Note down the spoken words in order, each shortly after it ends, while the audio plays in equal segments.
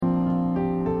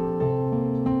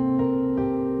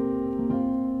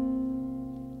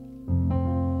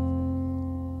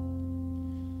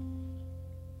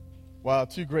Wow,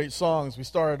 two great songs. We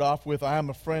started off with I Am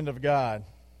a Friend of God.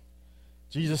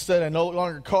 Jesus said, I no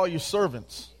longer call you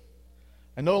servants.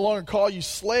 I no longer call you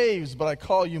slaves, but I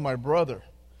call you my brother.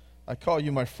 I call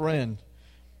you my friend.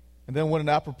 And then what an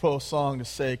apropos song to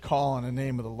say, call on the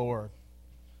name of the Lord.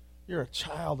 You're a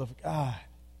child of God.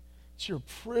 It's your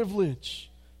privilege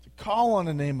to call on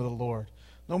the name of the Lord.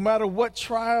 No matter what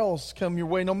trials come your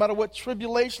way, no matter what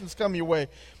tribulations come your way,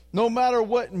 no matter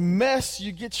what mess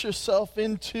you get yourself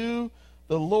into,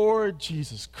 the Lord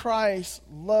Jesus Christ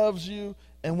loves you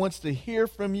and wants to hear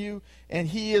from you, and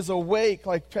He is awake,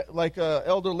 like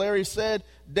Elder Larry said,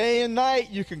 day and night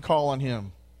you can call on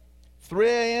Him. 3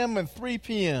 a.m. and 3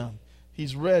 p.m.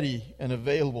 He's ready and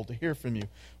available to hear from you.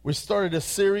 We started a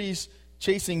series,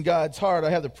 Chasing God's Heart. I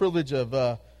had the privilege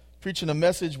of preaching a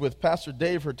message with Pastor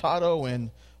Dave Hurtado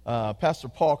and Pastor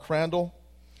Paul Crandall.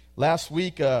 Last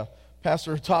week,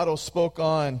 Pastor Hurtado spoke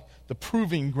on the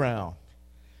proving ground.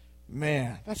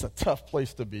 Man, that's a tough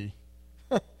place to be,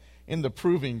 in the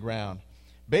proving ground.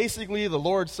 Basically, the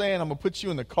Lord's saying, I'm going to put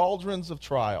you in the cauldrons of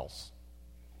trials.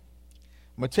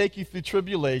 I'm going to take you through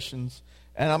tribulations,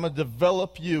 and I'm going to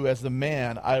develop you as the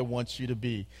man I want you to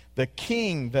be, the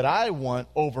king that I want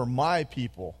over my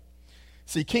people.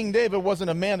 See, King David wasn't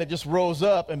a man that just rose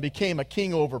up and became a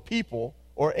king over people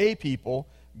or a people.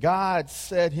 God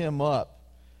set him up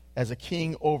as a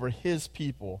king over his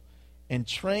people and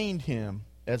trained him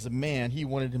as a man He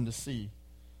wanted him to see,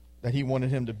 that He wanted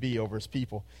him to be over his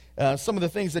people. Some of the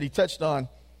things that he touched on,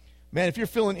 man, if you're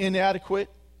feeling inadequate,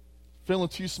 feeling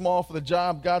too small for the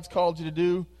job God's called you to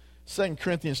do, 2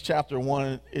 Corinthians chapter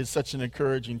 1 is such an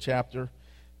encouraging chapter.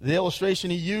 The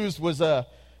illustration he used was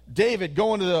David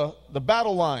going to the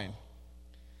battle line,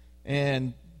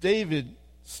 and David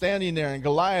standing there, and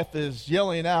Goliath is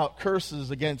yelling out curses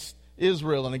against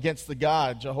Israel and against the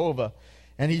God, Jehovah.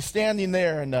 And he's standing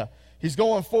there, and he's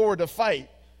going forward to fight.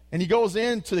 And he goes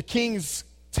into the king's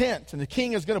tent, and the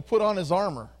king is going to put on his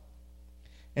armor.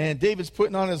 And David's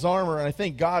putting on his armor, and I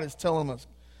think God is telling him,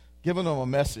 giving him a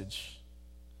message.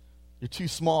 You're too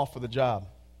small for the job.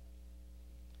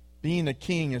 Being a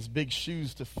king is big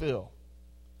shoes to fill.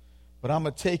 But I'm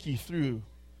going to take you through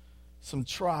some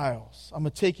trials. I'm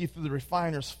going to take you through the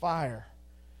refiner's fire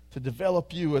to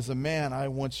develop you as a man I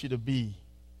want you to be.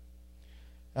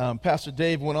 Pastor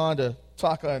Dave went on to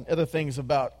talk on other things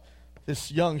about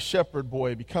this young shepherd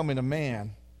boy becoming a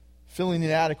man, feeling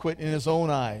inadequate in his own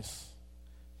eyes,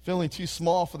 feeling too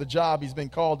small for the job he's been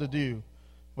called to do,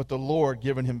 but the Lord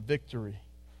giving him victory,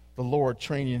 the Lord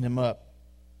training him up.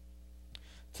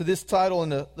 To this title, in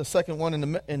the second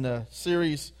one in the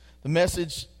series, the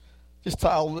message, just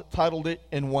titled it,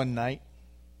 In One Night.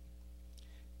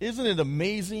 Isn't it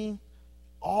amazing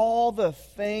all the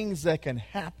things that can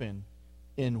happen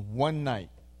in one night?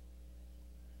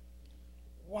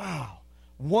 Wow.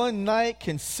 One night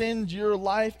can send your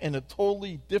life in a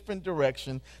totally different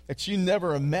direction that you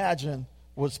never imagined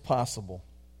was possible.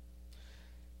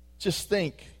 Just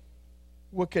think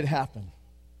what could happen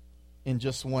in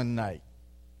just one night.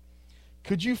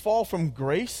 Could you fall from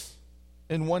grace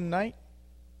in one night?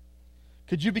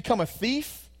 Could you become a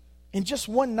thief in just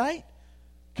one night?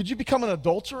 Could you become an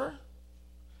adulterer?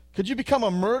 Could you become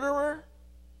a murderer?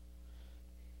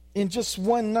 In just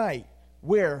one night,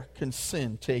 where can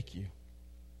sin take you?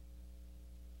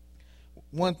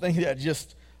 One thing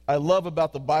that I love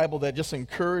about the Bible that just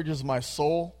encourages my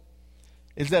soul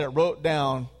is that it wrote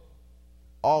down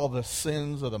all the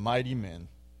sins of the mighty men.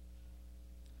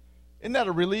 Isn't that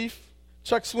a relief?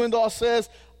 Chuck Swindoll says,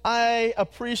 I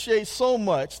appreciate so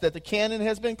much that the canon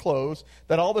has been closed,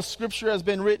 that all the scripture has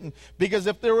been written, because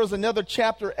if there was another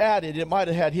chapter added, it might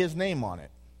have had his name on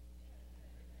it.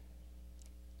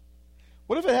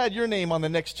 What if it had your name on the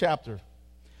next chapter?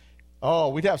 Oh,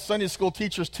 we'd have Sunday school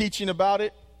teachers teaching about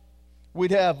it.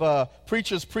 We'd have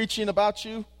preachers preaching about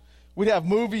you. We'd have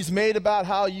movies made about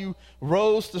how you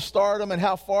rose to stardom and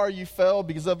how far you fell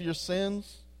because of your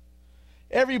sins.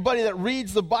 Everybody that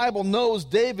reads the Bible knows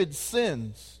David's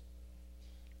sins.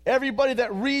 Everybody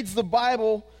that reads the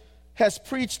Bible has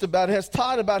preached about it, has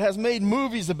taught about it, has made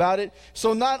movies about it.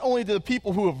 So not only do the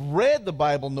people who have read the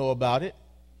Bible know about it,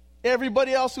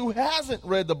 everybody else who hasn't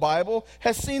read the Bible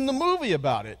has seen the movie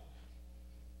about it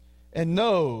and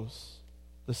knows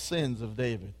the sins of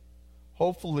David.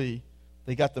 Hopefully,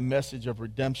 they got the message of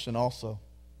redemption also.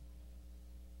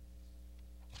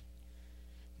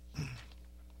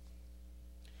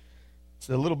 It's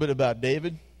a little bit about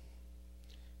David.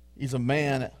 He's a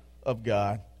man of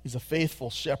God. He's a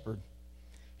faithful shepherd.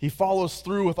 He follows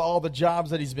through with all the jobs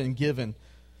that he's been given.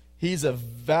 He's a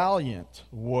valiant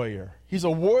warrior. He's a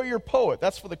warrior poet.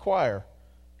 That's for the choir.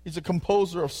 He's a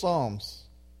composer of psalms.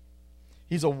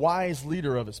 He's a wise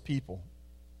leader of his people.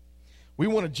 We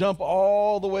want to jump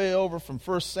all the way over from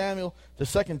 1 Samuel to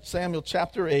 2 Samuel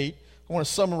chapter 8. I want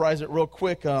to summarize it real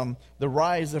quick, the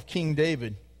rise of King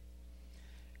David.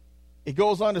 It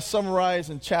goes on to summarize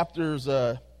in chapter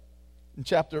 5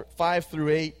 through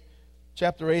 8.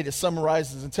 Chapter 8, it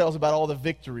summarizes and tells about all the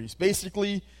victories.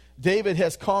 Basically, David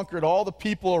has conquered all the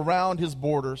people around his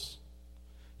borders.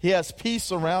 He has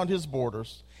peace around his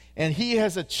borders. And he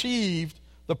has achieved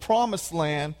the promised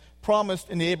land promised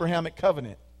in the Abrahamic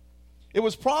covenant. It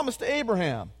was promised to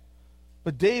Abraham,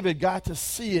 but David got to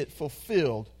see it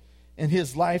fulfilled in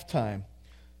his lifetime.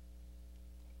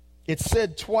 It's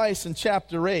said twice in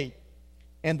chapter 8,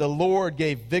 and the Lord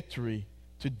gave victory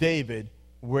to David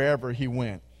wherever he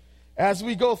went. As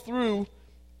we go through,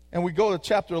 and we go to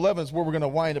chapter 11, is where we're going to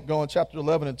wind up going, chapter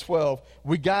 11 and 12,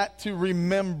 we have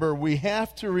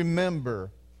to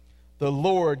remember the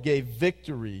Lord gave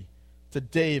victory to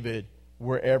David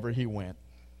wherever he went.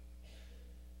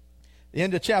 The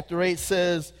end of chapter 8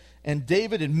 says, and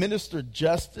David administered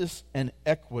justice and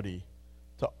equity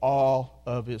to all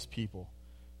of his people.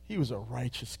 He was a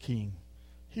righteous king.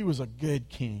 He was a good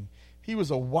king. He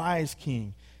was a wise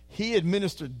king. He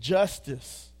administered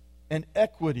justice and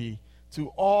equity to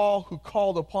all who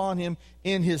called upon him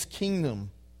in his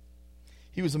kingdom.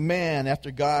 He was a man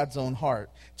after God's own heart.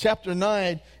 Chapter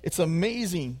 9, it's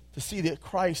amazing to see the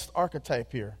Christ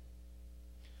archetype here.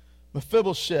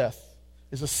 Mephibosheth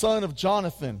is a son of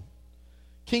Jonathan.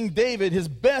 King David, his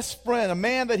best friend, a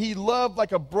man that he loved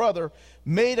like a brother,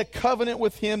 made a covenant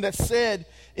with him that said,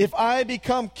 if I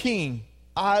become king,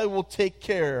 I will take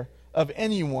care of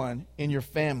anyone in your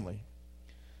family.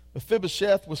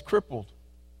 Mephibosheth was crippled.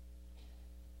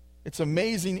 It's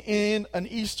amazing, in an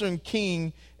Eastern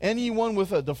king, anyone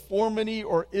with a deformity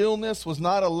or illness was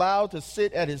not allowed to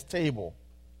sit at his table.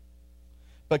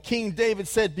 But King David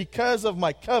said, because of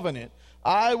my covenant,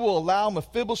 I will allow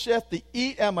Mephibosheth to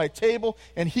eat at my table,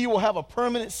 and he will have a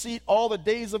permanent seat all the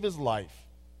days of his life.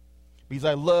 Because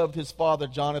I loved his father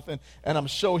Jonathan, and I'm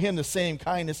show him the same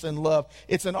kindness and love.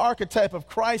 It's an archetype of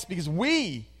Christ because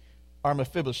we are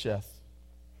Mephibosheth.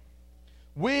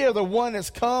 We are the one that's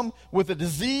come with a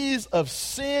disease of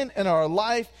sin in our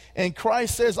life, and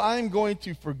Christ says, I'm going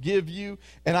to forgive you,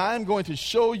 and I'm going to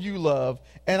show you love,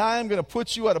 and I'm going to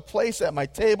put you at a place at my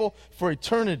table for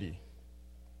eternity.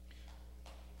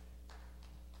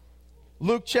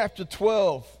 Luke chapter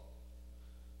 12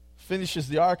 finishes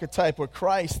the archetype where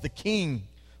Christ, the King,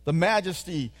 the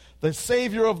Majesty, the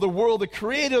Savior of the world, the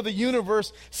Creator of the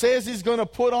universe, says he's going to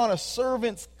put on a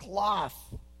servant's cloth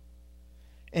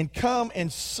and come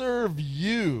and serve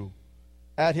you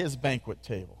at his banquet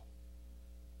table.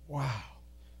 Wow,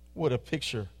 what a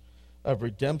picture of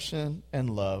redemption and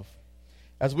love.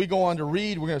 As we go on to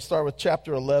read, we're going to start with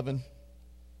chapter 11.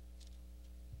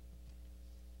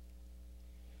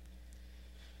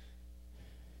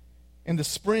 In the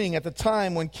spring, at the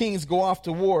time when kings go off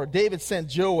to war, David sent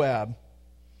Joab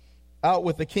out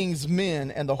with the king's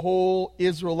men and the whole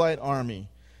Israelite army.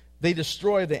 They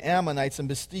destroyed the Ammonites and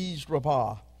besieged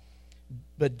Rabbah.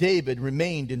 But David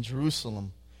remained in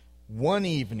Jerusalem. One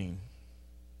evening,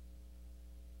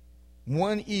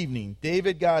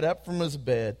 David got up from his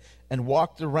bed and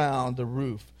walked around the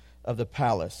roof of the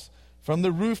palace. From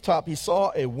the rooftop, he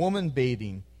saw a woman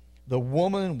bathing. The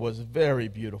woman was very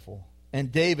beautiful,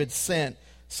 and David sent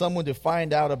someone to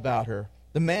find out about her.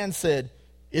 The man said,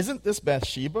 "Isn't this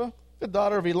Bathsheba, the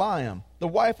daughter of Eliam, the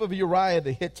wife of Uriah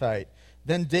the Hittite?"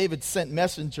 Then David sent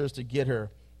messengers to get her.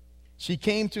 She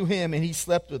came to him, and he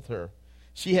slept with her.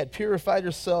 She had purified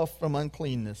herself from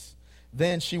uncleanness.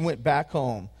 Then she went back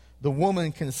home. The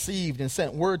woman conceived and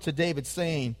sent word to David,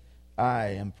 saying, "I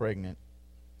am pregnant."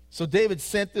 So David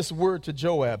sent this word to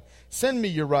Joab, "Send me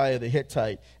Uriah the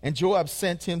Hittite." And Joab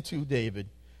sent him to David.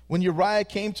 When Uriah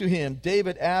came to him,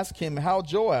 David asked him how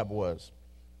Joab was,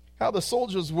 how the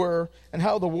soldiers were, and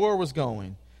how the war was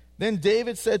going. Then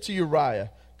David said to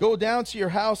Uriah, "Go down to your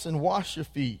house and wash your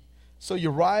feet." So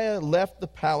Uriah left the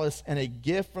palace, and a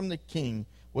gift from the king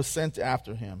was sent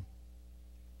after him.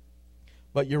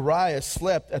 But Uriah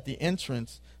slept at the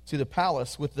entrance to the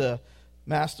palace with the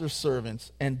master's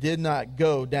servants and did not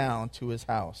go down to his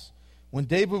house. When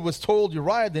David was told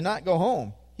Uriah did not go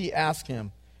home, he asked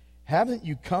him, "Haven't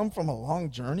you come from a long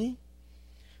journey?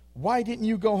 Why didn't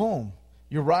you go home?"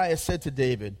 Uriah said to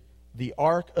David, "The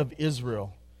ark of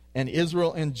Israel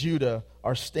and Judah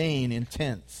are staying in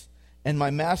tents, and my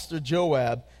master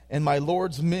Joab and my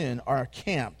Lord's men are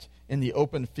camped in the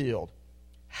open field.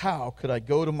 How could I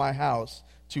go to my house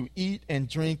to eat and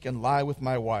drink and lie with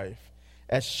my wife?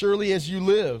 As surely as you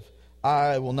live,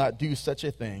 I will not do such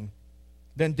a thing."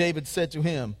 Then David said to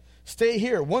him, Stay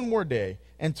here one more day,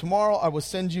 and tomorrow I will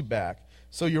send you back.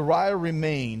 So Uriah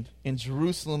remained in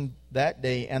Jerusalem that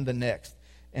day and the next.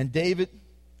 And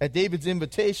at David's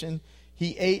invitation,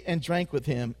 he ate and drank with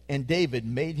him, and David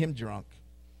made him drunk.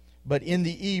 But in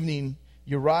the evening,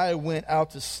 Uriah went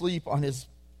out to sleep on his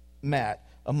mat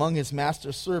among his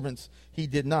master's servants. He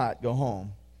did not go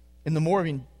home. In the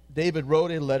morning, David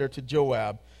wrote a letter to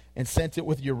Joab and sent it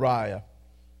with Uriah.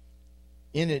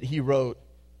 In it he wrote,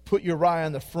 "Put Uriah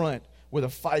in the front where the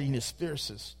fighting is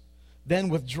fiercest. Then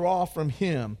withdraw from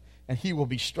him, and he will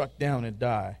be struck down and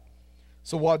die."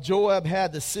 So while Joab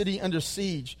had the city under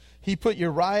siege, he put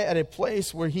Uriah at a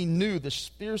place where he knew the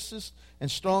fiercest and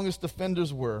strongest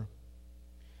defenders were.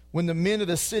 When the men of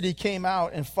the city came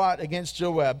out and fought against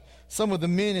Joab, some of the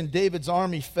men in David's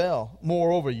army fell.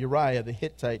 Moreover, Uriah the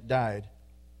Hittite died.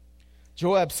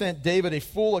 Joab sent David a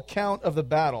full account of the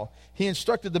battle. He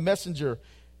instructed the messenger,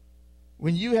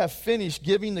 "When you have finished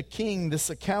giving the king this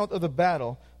account of the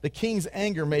battle, the king's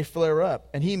anger may flare up,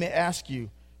 and he may ask you,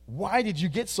 'Why did you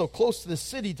get so close to the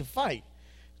city to fight?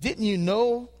 Didn't you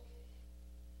know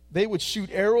they would shoot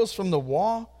arrows from the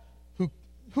wall?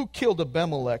 Who killed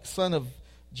Abimelech, son of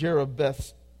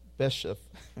Jerubbaal?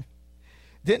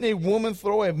 Didn't a woman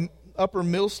throw an upper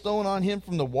millstone on him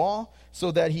from the wall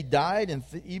so that he died in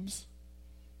Thebes?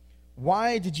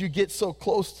 Why did you get so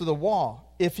close to the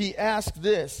wall? If he asks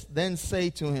this, then say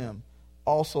to him,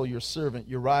 also your servant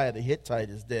Uriah the Hittite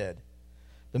is dead."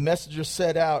 The messenger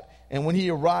set out, and when he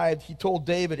arrived, he told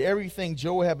David everything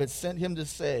Joab had sent him to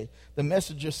say. The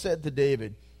messenger said to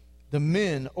David, "The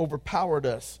men overpowered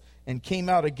us and came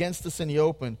out against us in the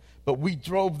open, but we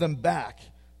drove them back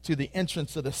to the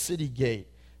entrance of the city gate.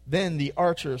 Then the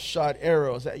archers shot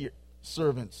arrows at your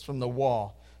servants from the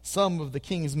wall. Some of the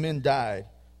king's men died.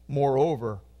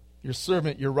 Moreover, your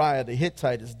servant Uriah the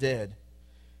Hittite is dead."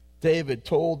 David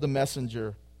told the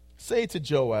messenger, "Say to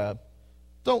Joab,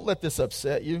 don't let this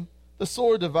upset you. The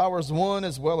sword devours one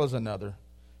as well as another.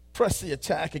 Press the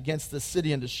attack against the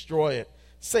city and destroy it.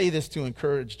 Say this to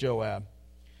encourage Joab."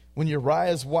 When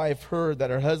Uriah's wife heard that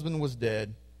her husband was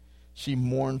dead, she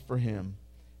mourned for him.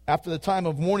 After the time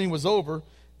of mourning was over,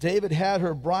 David had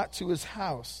her brought to his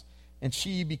house, and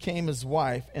she became his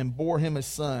wife and bore him a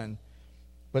son.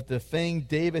 But the thing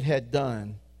David had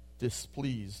done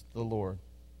displeased the Lord.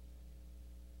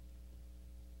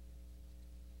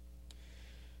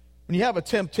 When you have a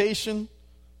temptation,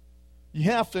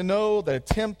 you have to know that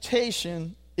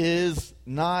temptation is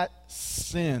not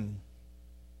sin.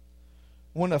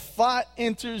 When a thought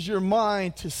enters your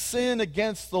mind to sin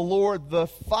against the Lord, the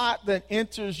thought that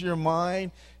enters your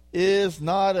mind is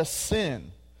not a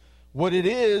sin. What it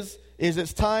is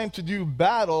it's time to do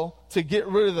battle to get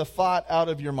rid of the thought out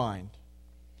of your mind.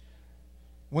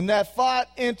 When that thought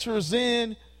enters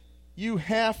in, you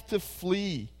have to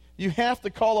flee. You have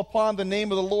to call upon the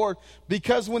name of the Lord,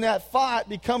 because when that thought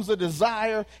becomes a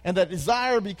desire and that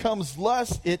desire becomes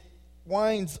lust, it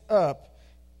winds up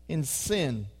in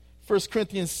sin. 1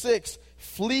 Corinthians 6,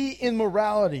 flee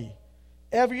immorality.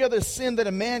 Every other sin that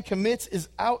a man commits is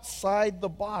outside the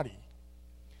body,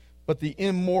 but the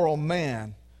immoral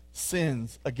man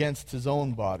sins against his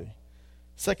own body.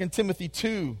 2 Timothy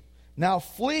 2, now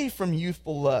flee from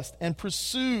youthful lust and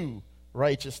pursue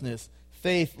righteousness,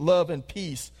 faith, love, and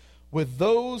peace with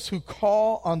those who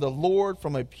call on the Lord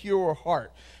from a pure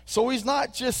heart. So he's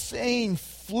not just saying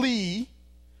flee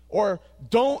or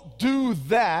don't do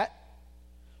that,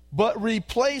 but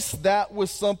replace that with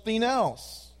something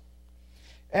else.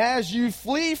 As you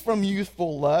flee from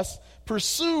youthful lust,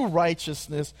 pursue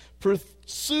righteousness,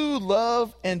 pursue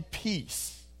love and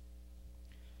peace,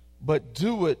 but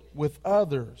do it with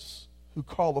others who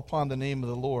call upon the name of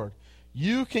the Lord.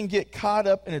 You can get caught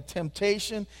up in a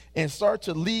temptation and start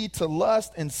to lead to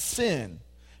lust and sin.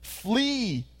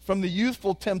 Flee from the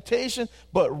youthful temptation,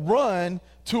 but run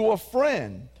to a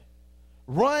friend.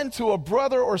 Run to a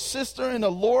brother or sister in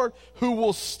the Lord who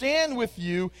will stand with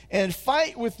you and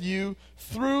fight with you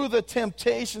through the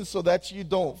temptation so that you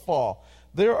don't fall.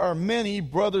 There are many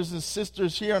brothers and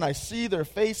sisters here, and I see their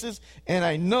faces, and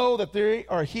I know that they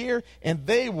are here, and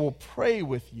they will pray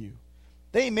with you.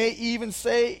 They may even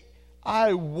say,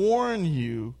 I warn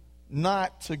you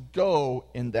not to go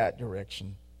in that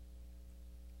direction.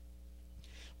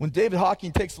 When David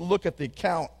Hawking takes a look at the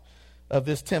account of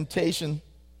this temptation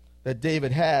that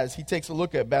David has, he takes a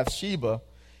look at Bathsheba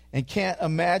and can't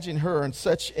imagine her in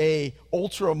such a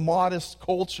ultra-modest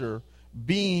culture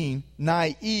being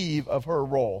naive of her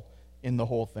role in the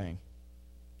whole thing.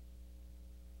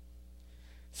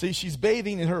 See, she's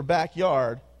bathing in her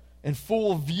backyard in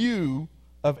full view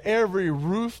of every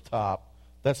rooftop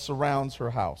that surrounds her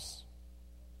house.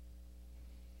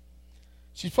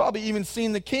 She's probably even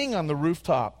seen the king on the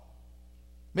rooftop,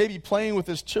 maybe playing with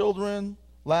his children,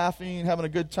 laughing, having a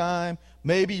good time,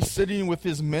 maybe sitting with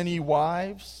his many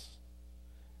wives.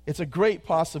 It's a great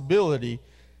possibility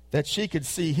that she could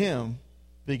see him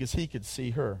because he could see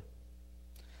her.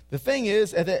 The thing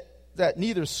is that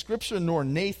neither Scripture nor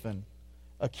Nathan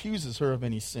accuses her of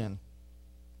any sin.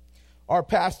 Our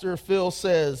pastor, Phil,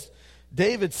 says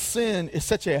David's sin is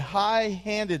such a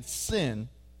high-handed sin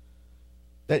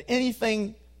that any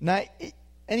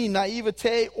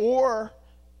naivete or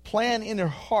plan in her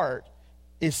heart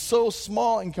is so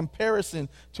small in comparison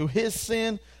to his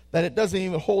sin that it doesn't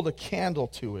even hold a candle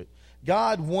to it.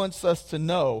 God wants us to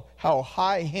know how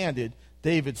high-handed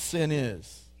David's sin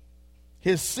is.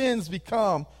 His sins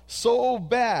become so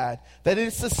bad that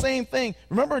it's the same thing.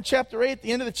 Remember in chapter 8, at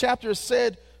the end of the chapter, it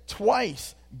said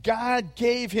twice, God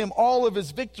gave him all of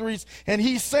his victories, and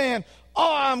he's saying,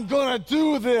 oh, I'm going to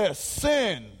do this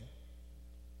sin.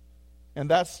 And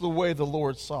that's the way the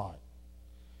Lord saw it.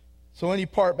 So any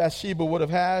part Bathsheba would have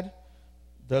had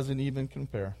doesn't even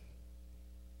compare.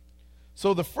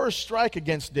 So the first strike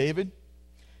against David,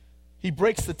 he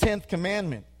breaks the 10th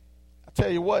commandment. I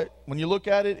tell you what, when you look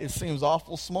at it, it seems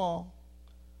awful small.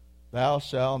 Thou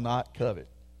shalt not covet.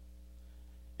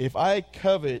 If I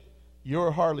covet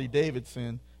your Harley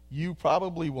Davidson, you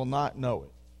probably will not know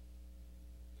it.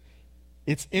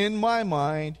 It's in my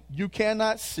mind. You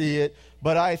cannot see it,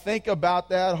 but I think about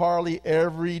that Harley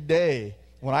every day.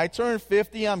 When I turn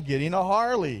 50, I'm getting a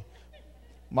Harley.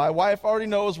 My wife already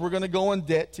knows we're going to go in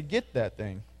debt to get that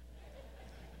thing.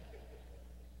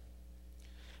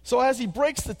 So as he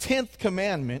breaks the 10th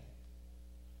commandment,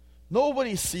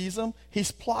 nobody sees him.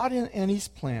 He's plotting and he's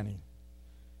planning.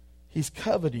 He's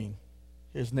coveting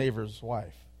his neighbor's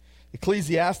wife.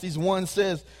 Ecclesiastes 1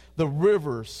 says, the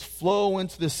rivers flow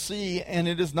into the sea and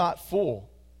it is not full.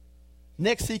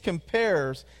 Next, he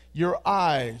compares your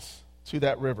eyes to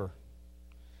that river.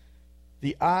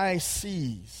 The eye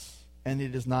sees and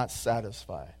it is not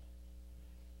satisfied.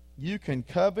 You can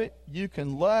covet, you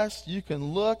can lust, you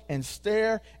can look and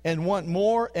stare and want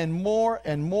more and more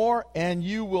and more, and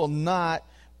you will not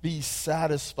be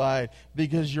satisfied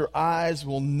because your eyes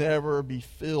will never be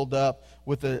filled up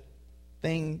with the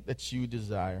thing that you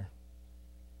desire.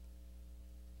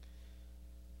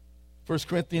 1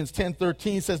 Corinthians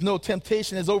 10:13 says, no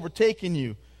temptation has overtaken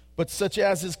you, but such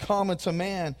as is common to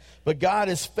man. But God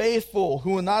is faithful,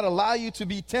 who will not allow you to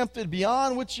be tempted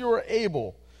beyond which you are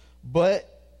able. But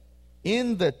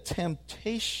in the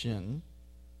temptation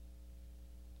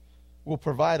will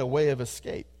provide a way of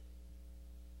escape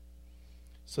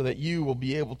so that you will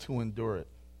be able to endure it.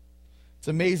 It's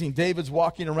amazing. David's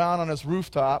walking around on his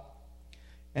rooftop,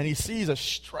 and he sees a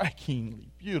strikingly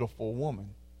beautiful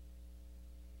woman.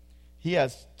 He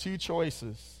has two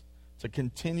choices: to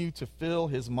continue to fill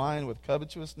his mind with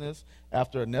covetousness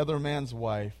after another man's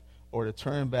wife, or to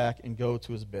turn back and go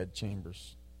to his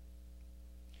bedchambers.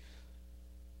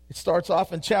 It starts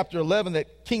off in chapter 11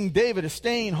 that King David is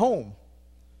staying home,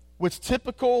 which is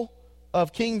typical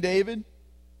of King David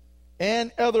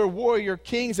and other warrior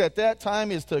kings at that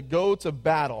time is to go to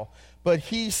battle. But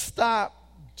he stopped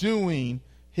doing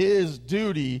his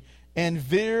duty and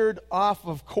veered off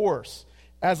of course.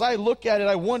 As I look at it,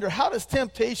 I wonder, how does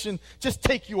temptation just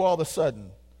take you all of a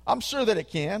sudden? I'm sure that it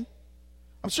can.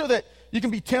 I'm sure that you can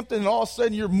be tempted and all of a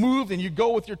sudden you're moved and you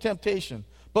go with your temptation.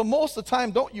 But most of the time,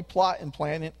 don't you plot and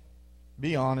plan it?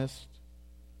 Be honest.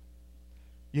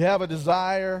 You have a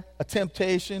desire, a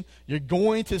temptation. You're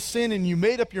going to sin and you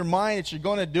made up your mind that you're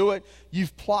going to do it.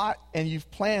 You've plot and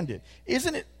you've planned it.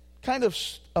 Isn't it kind of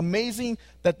amazing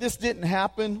that this didn't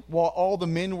happen while all the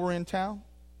men were in town?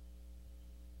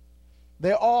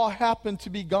 They all happened to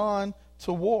be gone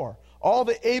to war. All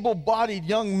the able-bodied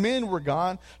young men were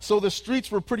gone, so the streets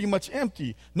were pretty much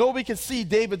empty. Nobody could see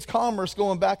David's commerce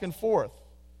going back and forth.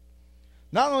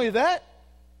 Not only that,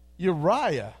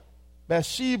 Uriah,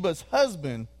 Bathsheba's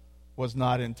husband, was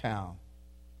not in town.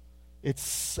 It's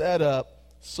set up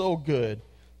so good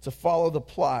to follow the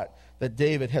plot that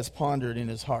David has pondered in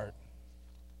his heart.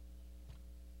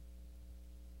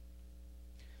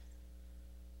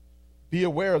 Be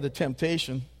aware of the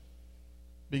temptation,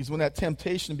 because when that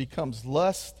temptation becomes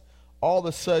lust, all of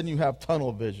a sudden you have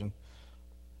tunnel vision.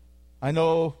 I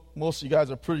know most of you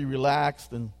guys are pretty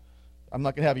relaxed, and I'm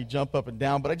not going to have you jump up and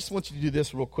down, but I just want you to do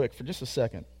this real quick for just a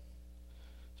second.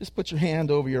 Just put your hand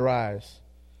over your eyes.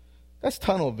 That's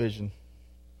tunnel vision.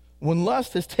 When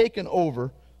lust has taken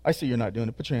over, I see you're not doing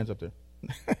it. Put your hands up there.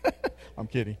 I'm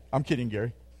kidding. I'm kidding,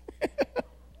 Gary.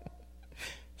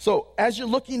 So as you're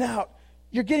looking out,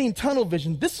 you're getting tunnel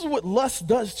vision. This is what lust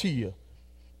does to you.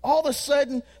 All of a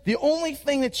sudden, the only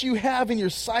thing that you have in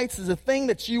your sights is a thing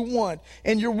that you want,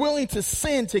 and you're willing to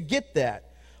sin to get that.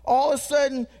 All of a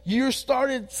sudden, you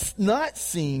started not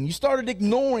seeing. You started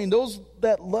ignoring those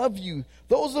that love you,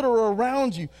 those that are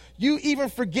around you. You even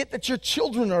forget that your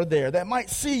children are there that might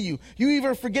see you. You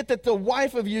even forget that the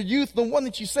wife of your youth, the one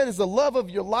that you said is the love of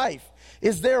your life,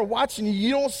 is there watching you.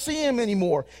 You don't see him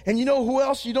anymore. And you know who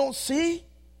else you don't see?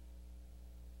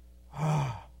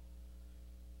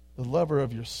 The lover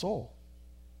of your soul.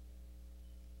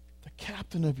 The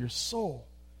captain of your soul.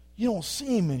 You don't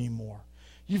see him anymore.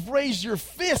 You've raised your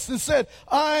fist and said,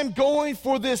 I'm going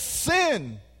for this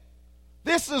sin.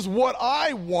 This is what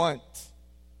I want.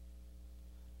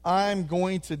 I'm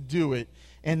going to do it.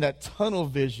 And that tunnel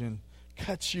vision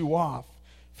cuts you off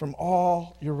from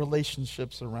all your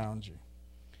relationships around you.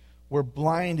 We're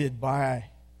blinded by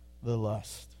the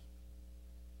lust.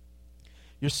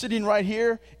 You're sitting right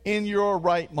here in your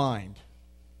right mind.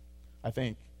 I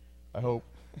think. I hope.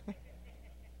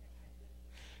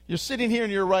 You're sitting here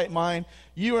in your right mind.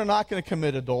 You are not going to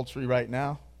commit adultery right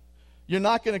now. You're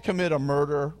not going to commit a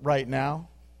murder right now.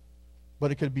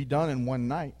 But it could be done in one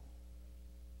night.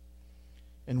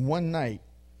 In one night,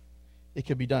 it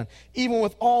could be done. Even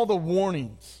with all the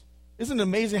warnings. Isn't it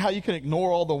amazing how you can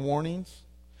ignore all the warnings?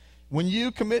 When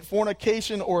you commit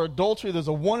fornication or adultery, there's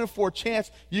a 1 in 4 chance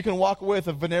you can walk away with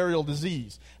a venereal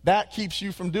disease. That keeps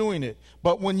you from doing it.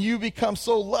 But when you become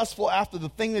so lustful after the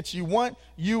thing that you want,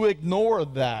 you ignore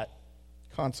that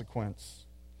consequence.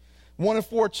 1 in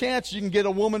 4 chance you can get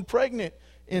a woman pregnant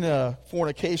in a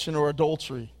fornication or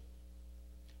adultery.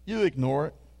 You ignore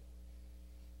it.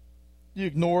 You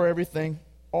ignore everything,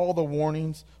 all the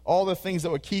warnings, all the things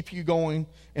that would keep you going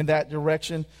in that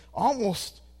direction.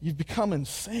 Almost you've become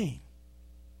insane.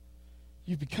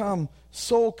 You've become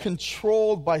so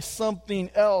controlled by something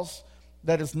else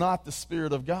that is not the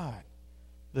Spirit of God.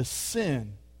 The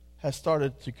sin has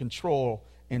started to control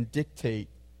and dictate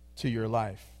to your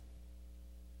life.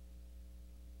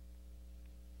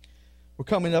 We're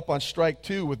coming up on strike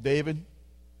 2 with David.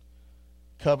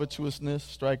 Covetousness,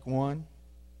 strike 1.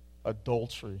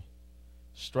 Adultery,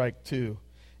 strike 2.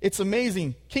 It's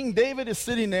amazing. King David is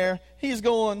sitting there. He's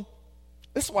going,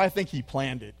 this is why I think he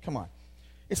planned it. Come on.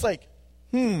 It's like,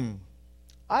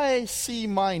 I see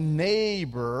my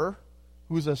neighbor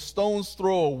who's a stone's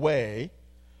throw away.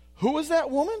 Who is that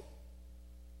woman?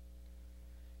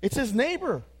 It's his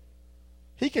neighbor.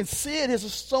 He can see it as a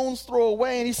stone's throw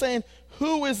away, and he's saying,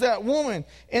 who is that woman?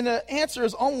 And the answer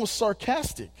is almost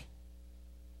sarcastic.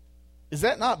 Is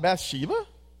that not Bathsheba?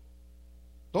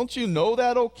 Don't you know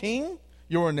that, O king?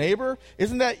 Your neighbor?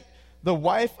 Isn't that the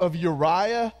wife of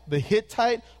Uriah the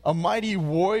Hittite, a mighty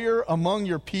warrior among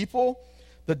your people?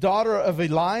 The daughter of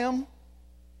Eliam,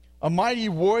 a mighty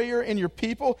warrior in your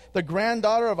people? The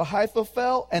granddaughter of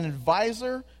Ahithophel, an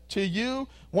advisor to you?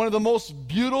 One of the most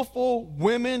beautiful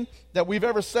women that we've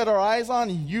ever set our eyes on,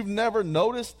 and you've never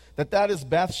noticed that that is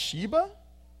Bathsheba?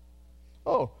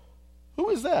 Oh, who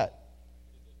is that?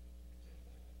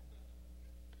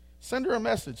 Send her a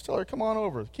message. Tell her, come on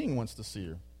over. The king wants to see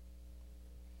her.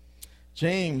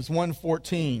 James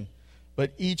 1:14.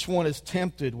 But each one is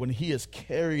tempted when he is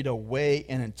carried away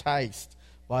and enticed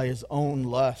by his own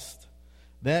lust.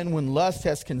 Then when lust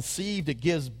has conceived, it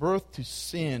gives birth to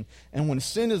sin. And when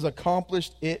sin is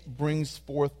accomplished, it brings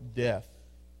forth death.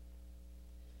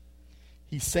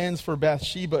 He sends for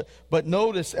Bathsheba. But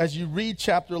notice, as you read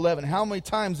chapter 11, how many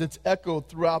times it's echoed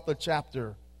throughout the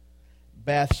chapter.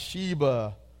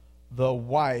 Bathsheba, the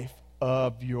wife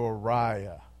of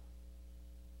Uriah.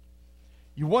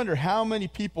 You wonder how many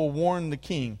people warned the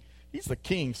king. He's the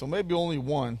king, so maybe only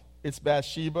one. It's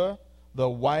Bathsheba, the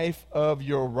wife of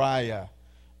Uriah.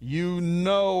 You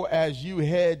know, as you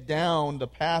head down the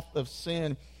path of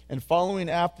sin and following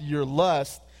after your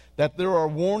lust, that there are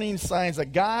warning signs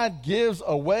that God gives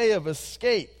a way of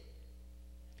escape.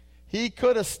 He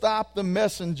could have stopped the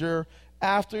messenger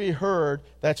after he heard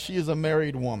that she is a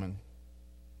married woman.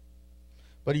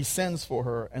 But he sends for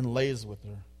her and lays with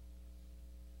her.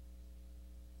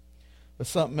 But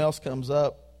something else comes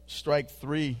up. Strike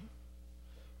 3.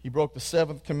 He broke the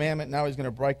 7th commandment. Now he's going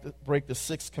to break the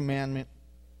 6th commandment.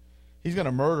 He's going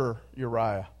to murder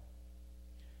Uriah.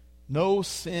 No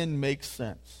sin makes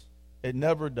sense. It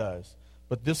never does.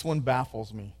 But this one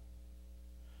baffles me.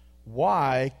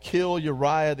 Why kill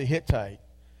Uriah the Hittite?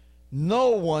 No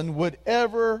one would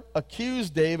ever accuse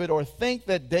David or think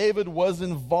that David was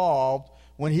involved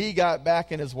when he got back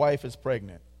and his wife is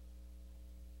pregnant.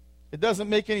 It doesn't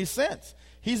make any sense.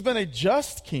 He's been a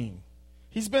just king.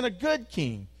 He's been a good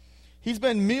king. He's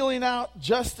been mealing out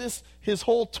justice his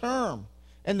whole term,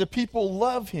 and the people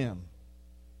love him.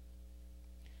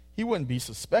 he wouldn't be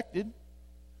suspected.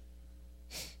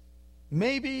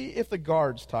 Maybe if the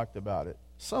guards talked about it,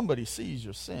 somebody sees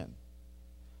your sin.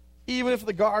 Even if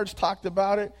the guards talked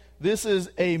about it, this is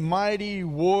a mighty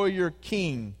warrior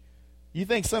king. You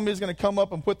think somebody's going to come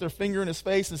up and put their finger in his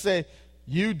face and say,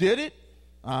 you did it?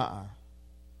 Not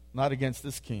against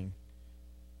this king.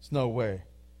 There's no way.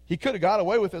 He could have got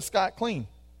away with it scot clean.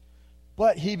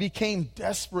 But he became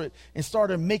desperate and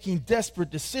started making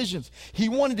desperate decisions. He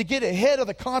wanted to get ahead of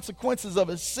the consequences of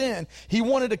his sin. He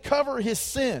wanted to cover his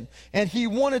sin. And he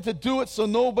wanted to do it so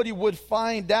nobody would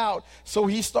find out. So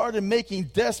he started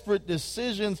making desperate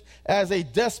decisions as a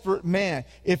desperate man.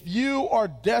 If you are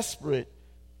desperate,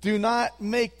 do not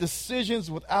make decisions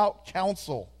without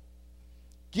counsel.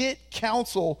 Get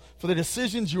counsel for the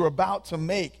decisions you're about to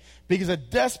make. Because a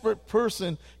desperate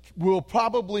person will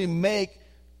probably make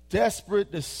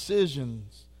desperate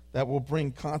decisions that will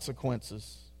bring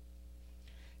consequences.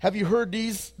 Have you heard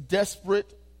these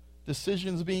desperate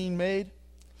decisions being made?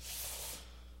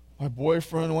 My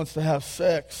boyfriend wants to have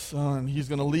sex, and he's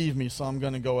going to leave me, so I'm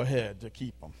going to go ahead to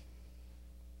keep him.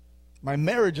 My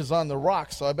marriage is on the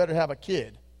rocks, so I better have a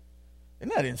kid.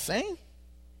 Isn't that insane?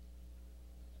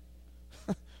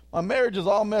 My marriage is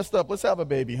all messed up. Let's have a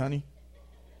baby, honey.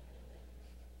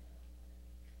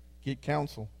 Get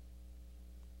counsel.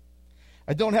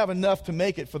 I don't have enough to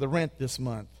make it for the rent this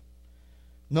month.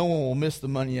 No one will miss the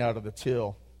money out of the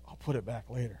till. I'll put it back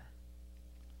later.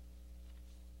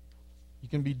 You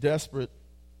can be desperate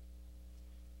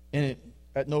and it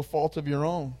at no fault of your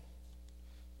own.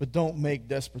 But don't make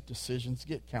desperate decisions.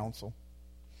 Get counsel.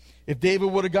 If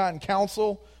David would have gotten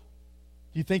counsel,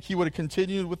 do you think he would have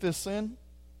continued with this sin?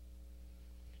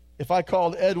 If I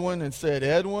called Edwin and said,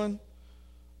 Edwin,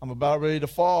 I'm about ready to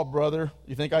fall, brother.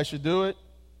 You think I should do it?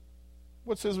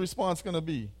 What's his response going to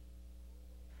be?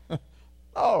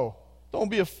 Oh, don't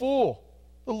be a fool.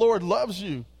 The Lord loves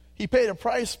you. He paid a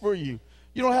price for you.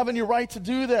 You don't have any right to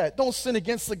do that. Don't sin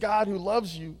against the God who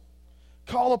loves you.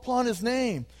 Call upon his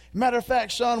name. Matter of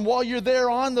fact, Sean, while you're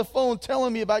there on the phone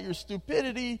telling me about your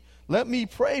stupidity, let me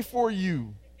pray for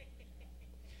you.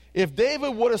 If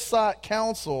David would have sought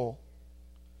counsel,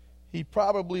 he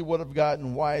probably would have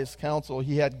gotten wise counsel.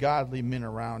 He had godly men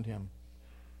around him.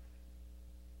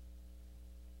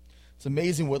 It's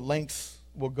amazing what lengths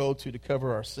we'll go to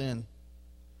cover our sin.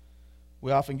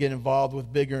 We often get involved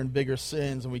with bigger and bigger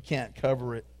sins, and we can't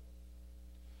cover it.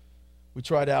 We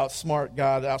try to outsmart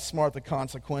God, outsmart the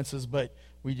consequences, but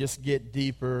we just get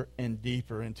deeper and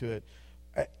deeper into it.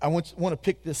 I want to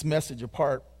pick this message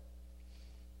apart.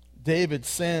 David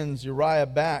sends Uriah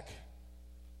back.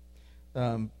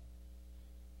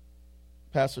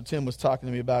 Pastor Tim was talking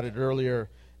to me about it earlier.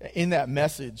 In that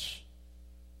message,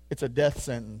 it's a death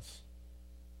sentence.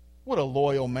 What a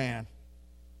loyal man.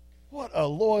 What a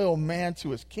loyal man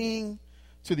to his king,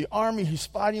 to the army he's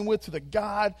fighting with, to the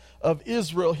God of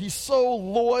Israel. He's so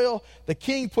loyal. The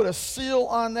king put a seal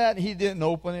on that, and he didn't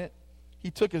open it. He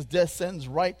took his death sentence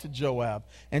right to Joab.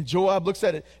 And Joab looks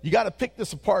at it. You got to pick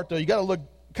this apart, though. You got to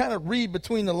kind of read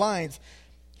between the lines.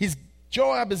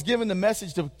 Joab is given the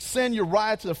message to send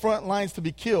Uriah to the front lines to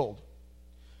be killed.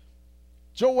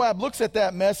 Joab looks at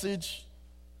that message.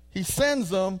 He sends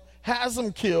them, has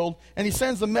them killed, and he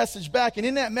sends the message back. And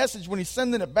in that message, when he's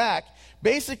sending it back,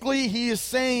 basically he is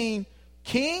saying,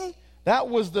 King, that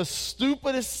was the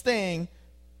stupidest thing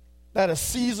that a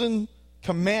seasoned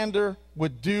commander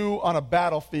would do on a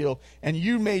battlefield, and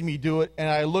you made me do it, and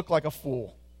I look like a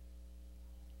fool.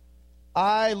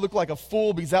 I look like a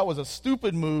fool because that was a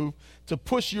stupid move to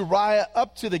push Uriah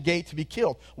up to the gate to be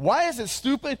killed. Why is it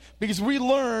stupid? Because we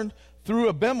learned through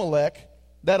Abimelech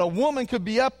that a woman could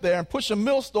be up there and push a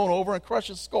millstone over and crush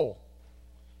his skull.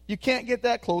 You can't get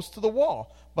that close to the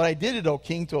wall. But I did it, O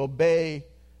king, to obey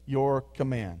your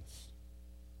commands.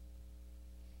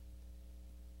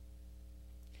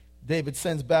 David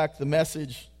sends back the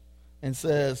message and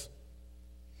says,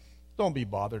 don't be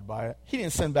bothered by it. He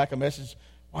didn't send back a message,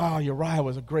 wow, Uriah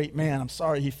was a great man. I'm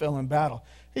sorry he fell in battle.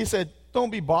 He said,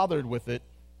 don't be bothered with it.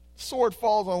 Sword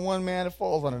falls on one man, it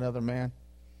falls on another man.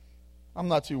 I'm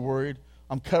not too worried.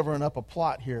 I'm covering up a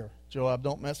plot here. Joab,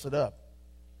 don't mess it up.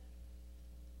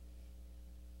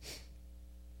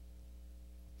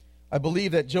 I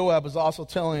believe that Joab is also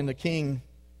telling the king,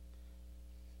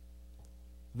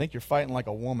 I think you're fighting like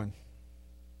a woman.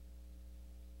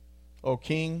 Oh,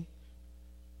 king,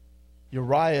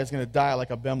 Uriah is going to die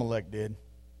like Abimelech did.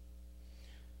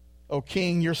 Oh,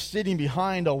 king, you're sitting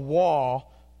behind a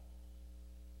wall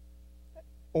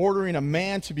ordering a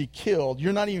man to be killed.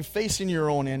 You're not even facing your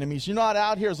own enemies. You're not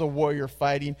out here as a warrior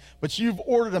fighting, but you've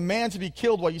ordered a man to be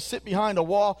killed while you sit behind a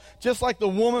wall, just like the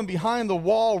woman behind the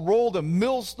wall rolled a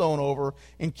millstone over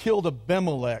and killed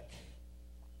Abimelech.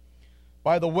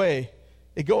 By the way,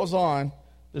 it goes on.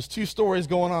 There's two stories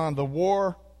going on, the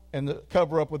war and the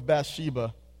cover-up with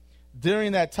Bathsheba.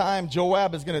 During that time,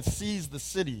 Joab is going to seize the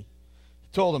city. He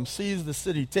told him, seize the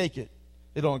city, take it.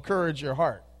 It'll encourage your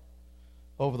heart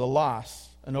over the loss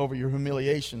and over your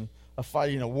humiliation of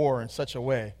fighting a war in such a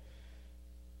way.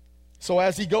 So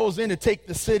as he goes in to take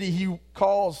the city, he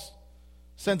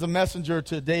sends a messenger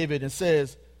to David and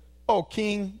says, "Oh,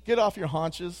 king, get off your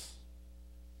haunches.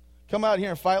 Come out here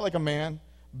and fight like a man.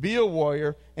 Be a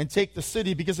warrior and take the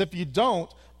city, because if you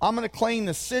don't, I'm going to claim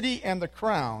the city and the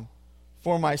crown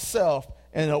for myself,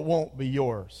 and it won't be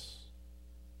yours."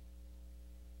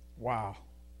 Wow.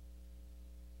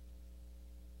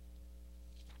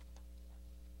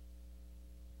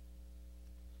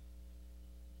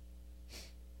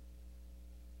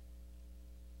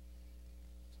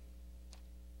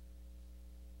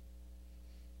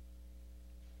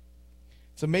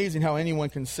 It's amazing how anyone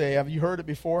can say, have you heard it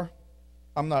before?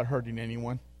 I'm not hurting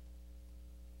anyone.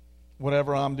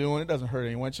 Whatever I'm doing, it doesn't hurt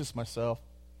anyone. It's just myself.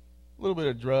 A little bit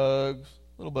of drugs,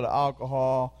 a little bit of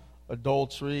alcohol,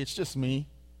 adultery. It's just me.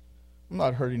 I'm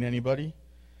not hurting anybody.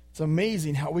 It's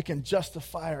amazing how we can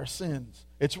justify our sins.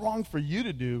 It's wrong for you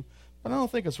to do, but I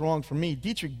don't think it's wrong for me.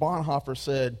 Dietrich Bonhoeffer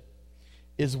said,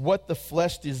 "Is what the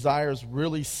flesh desires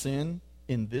really sin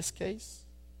in this case?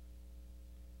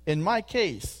 In my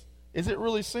case, is it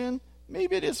really sin?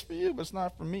 Maybe it is for you, but it's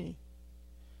not for me."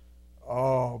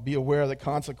 Oh, be aware of the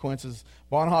consequences.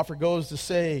 Bonhoeffer goes to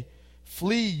say,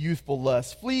 flee youthful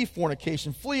lust, flee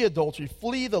fornication, flee adultery,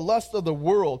 flee the lust of the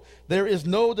world. There is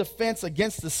no defense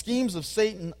against the schemes of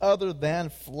Satan other than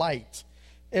flight.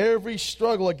 Every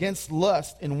struggle against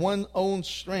lust in one's own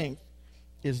strength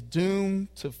is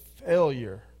doomed to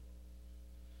failure.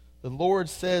 The Lord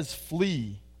says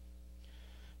flee.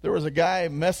 There was a guy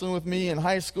messing with me in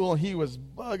high school, and he was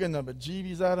bugging the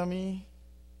bejeebies out of me.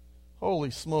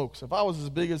 Holy smokes. If I was as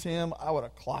big as him, I would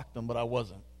have clocked him, but I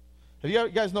wasn't. You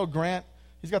guys know Grant?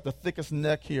 He's got the thickest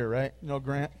neck here, right? You know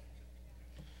Grant?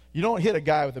 You don't hit a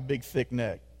guy with a big, thick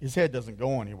neck. His head doesn't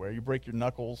go anywhere. You break your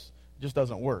knuckles. It just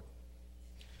doesn't work.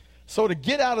 So to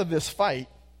get out of this fight,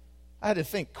 I had to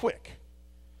think quick.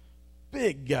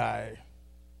 Big guy.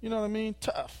 You know what I mean?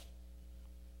 Tough.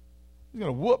 He's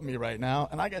going to whoop me right now,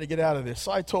 and I got to get out of this.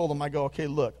 So I told him, I go, okay,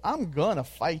 look, I'm going to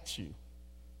fight you.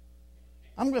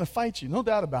 I'm going to fight you, no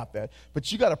doubt about that.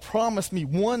 But you got to promise me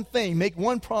one thing. Make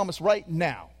one promise right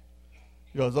now.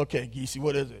 He goes, okay, Giese,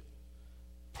 what is it?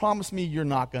 Promise me you're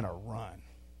not going to run.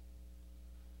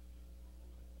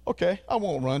 Okay, I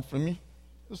won't run from you.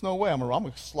 There's no way I'm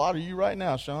going to slaughter you right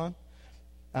now, Sean.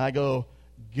 And I go,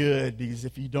 good, because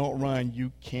if you don't run,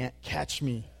 you can't catch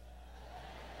me.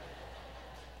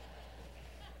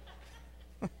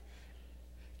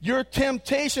 Your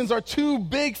temptations are too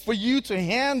big for you to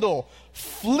handle.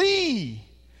 Flee.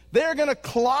 They're going to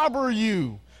clobber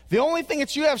you. The only thing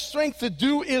that you have strength to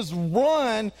do is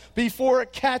run before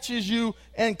it catches you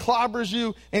and clobbers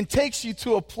you and takes you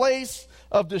to a place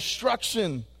of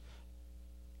destruction,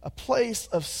 a place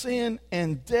of sin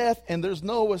and death, and there's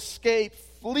no escape.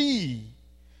 Flee.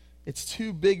 It's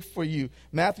too big for you.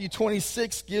 Matthew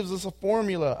 26 gives us a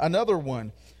formula, another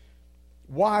one.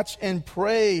 Watch and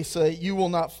pray so that you will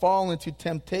not fall into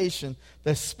temptation.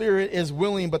 The spirit is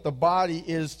willing, but the body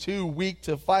is too weak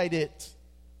to fight it.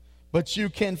 But you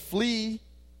can flee.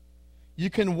 You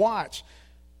can watch.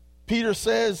 Peter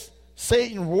says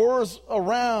Satan roars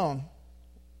around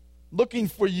looking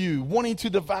for you, wanting to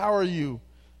devour you.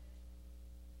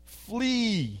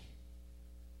 Flee.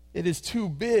 It is too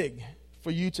big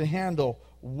for you to handle.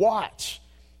 Watch.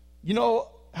 You know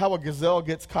how a gazelle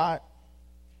gets caught?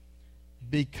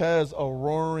 Because a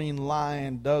roaring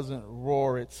lion doesn't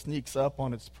roar, it sneaks up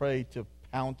on its prey to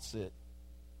pounce it.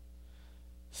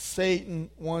 Satan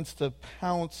wants to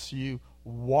pounce you.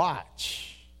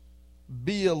 Watch.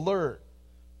 Be alert.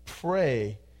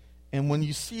 Pray. And when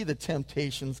you see the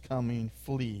temptations coming,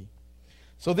 flee.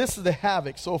 So this is the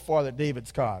havoc so far that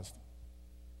David's caused.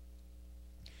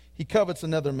 He covets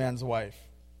another man's wife.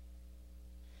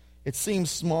 It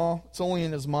seems small. It's only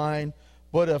in his mind.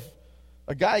 But if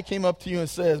a guy came up to you and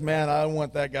says, man, I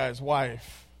want that guy's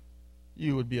wife,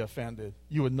 you would be offended.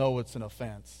 You would know it's an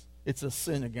offense. It's a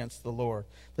sin against the Lord.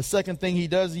 The second thing he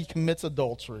does, he commits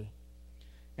adultery.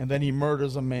 And then he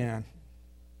murders a man.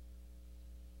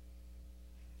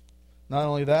 Not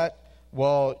only that,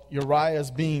 while Uriah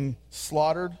is being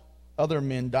slaughtered, other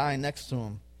men die next to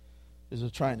him as they're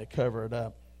trying to cover it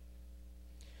up.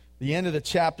 The end of the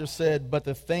chapter said, but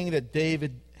the thing that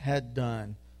David had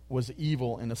done was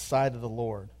evil in the sight of the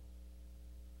Lord.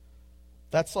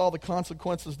 That's all the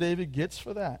consequences David gets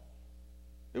for that.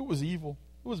 It was evil.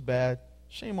 It was bad.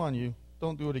 Shame on you.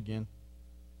 Don't do it again.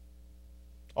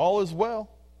 All is well.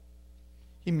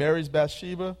 He marries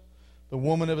Bathsheba, the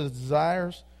woman of his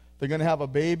desires. They're going to have a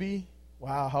baby.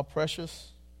 Wow, how precious.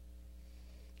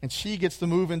 And she gets to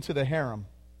move into the harem.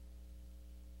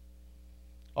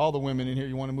 All the women in here,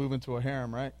 you want to move into a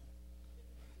harem, right?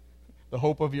 The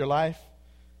hope of your life.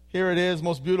 Here it is,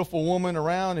 most beautiful woman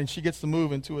around, and she gets to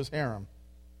move into his harem.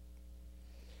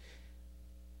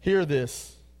 Hear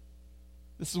this.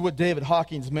 This is what David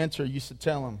Hawkins' mentor used to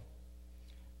tell him.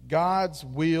 God's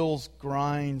wheels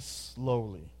grind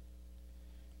slowly,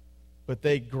 but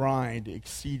they grind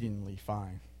exceedingly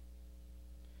fine.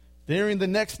 During the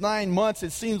next 9 months,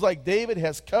 it seems like David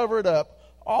has covered up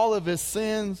all of his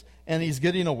sins, and he's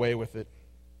getting away with it.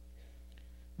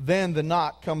 Then the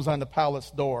knock comes on the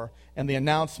palace door, and the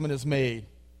announcement is made.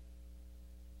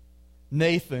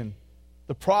 Nathan,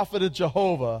 the prophet of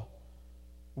Jehovah,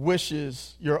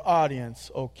 wishes your audience,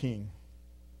 O king.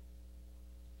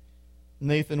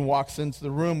 Nathan walks into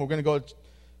the room. We're going to go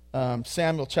to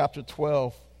Samuel chapter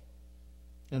 12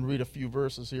 and read a few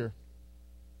verses here.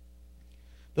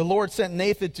 The Lord sent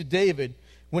Nathan to David.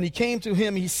 When he came to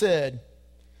him, he said,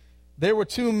 there were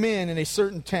 2 men in a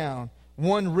certain town,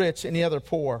 one rich and the other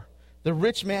poor. The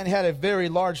rich man had a very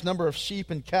large number of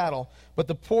sheep and cattle, but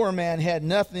the poor man had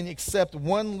nothing except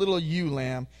one little ewe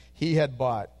lamb he had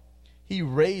bought. He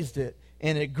raised it,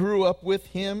 and it grew up with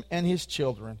him and his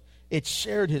children. It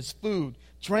shared his food,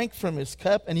 drank from his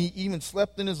cup, and he even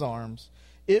slept in his arms.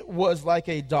 It was like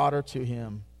a daughter to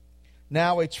him.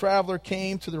 Now a traveler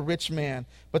came to the rich man,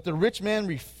 but the rich man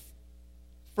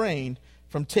refrained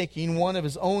from taking one of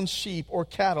his own sheep or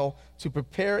cattle to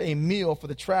prepare a meal for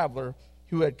the traveler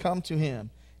who had come to him.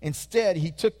 Instead,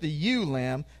 he took the ewe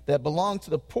lamb that belonged to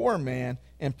the poor man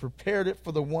and prepared it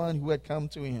for the one who had come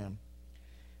to him.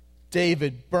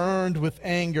 David burned with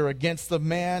anger against the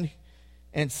man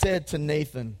and said to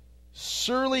Nathan,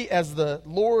 surely as the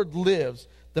Lord lives,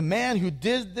 the man who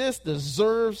did this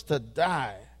deserves to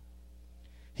die.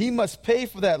 He must pay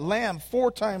for that lamb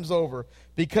 4 times over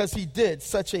because he did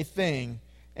such a thing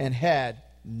and had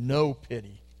no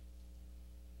pity.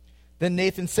 Then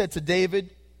Nathan said to David,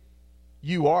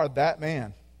 you are that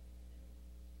man.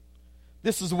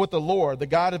 This is what the Lord, the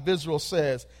God of Israel,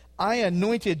 says. I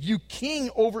anointed you king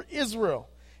over Israel,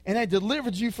 and I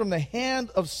delivered you from the hand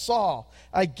of Saul.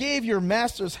 I gave your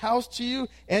master's house to you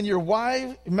and your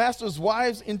master's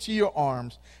wives into your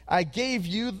arms. I gave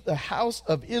you the house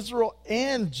of Israel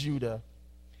and Judah.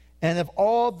 And if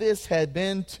all this had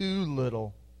been too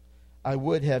little, I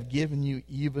would have given you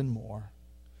even more.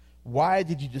 Why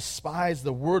did you despise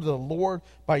the word of the Lord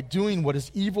by doing what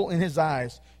is evil in his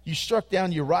eyes? You struck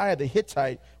down Uriah the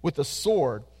Hittite with a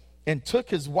sword and took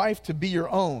his wife to be your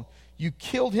own. You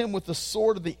killed him with the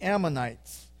sword of the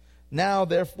Ammonites. Now,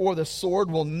 therefore, the sword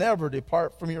will never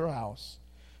depart from your house,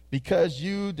 because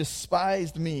you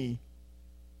despised me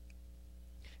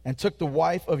and took the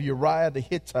wife of Uriah the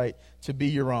Hittite to be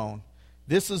your own.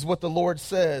 This is what the Lord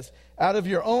says. Out of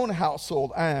your own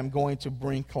household I am going to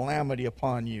bring calamity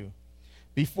upon you.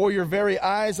 Before your very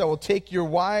eyes I will take your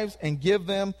wives and give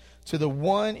them to the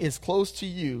one is close to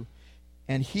you,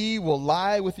 and he will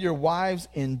lie with your wives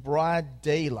in broad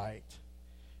daylight.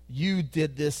 You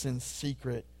did this in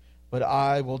secret, but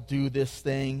I will do this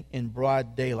thing in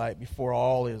broad daylight before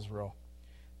all Israel.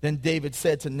 Then David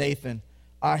said to Nathan,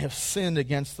 I have sinned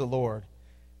against the Lord.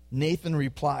 Nathan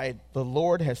replied, the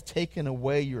Lord has taken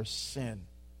away your sin.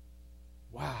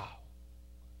 Wow.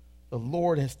 The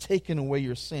Lord has taken away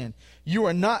your sin. You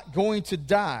are not going to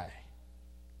die.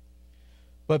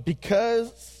 But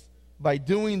because by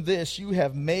doing this you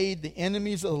have made the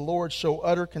enemies of the Lord show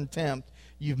utter contempt,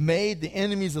 you've made the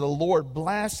enemies of the Lord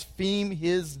blaspheme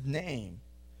his name,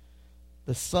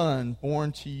 the son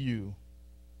born to you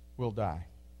will die.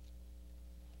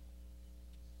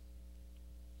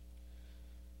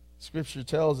 Scripture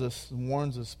tells us and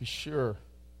warns us, be sure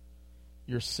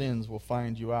your sins will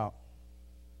find you out.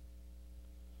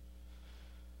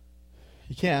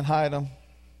 You can't hide them.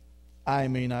 I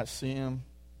may not see them.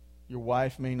 Your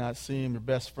wife may not see them. Your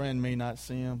best friend may not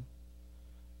see them.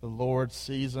 The Lord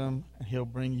sees them, and he'll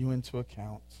bring you into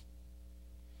account.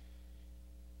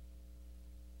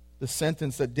 The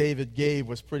sentence that David gave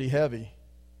was pretty heavy.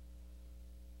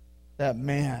 That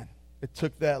man that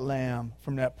took that lamb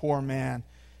from that poor man,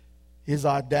 his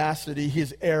audacity,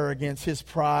 his arrogance, his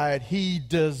pride, he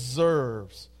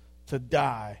deserves to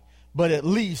die. But at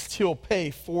least he'll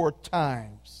pay 4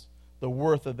 times the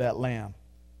worth of that lamb.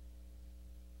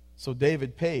 So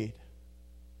David paid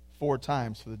 4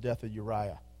 times for the death of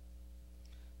Uriah.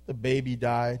 The baby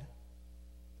died.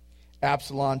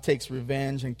 Absalom takes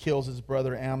revenge and kills his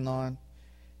brother Amnon.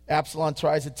 Absalom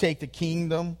tries to take the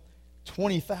kingdom.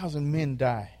 20,000 men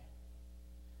die,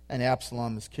 and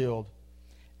Absalom is killed.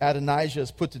 Adonijah is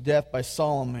put to death by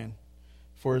Solomon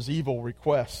for his evil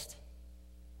request.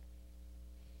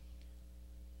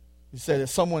 He said, if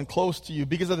someone close to you,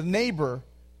 because of the neighbor,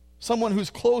 someone who's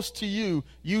close to you,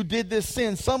 you did this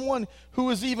sin. Someone who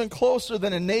is even closer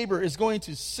than a neighbor is going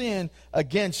to sin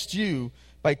against you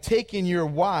by taking your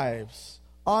wives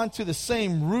onto the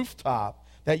same rooftop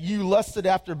that you lusted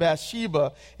after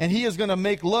Bathsheba, and he is going to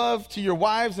make love to your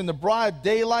wives in the broad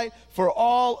daylight for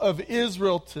all of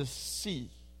Israel to see.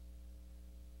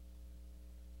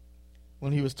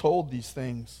 When he was told these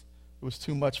things, it was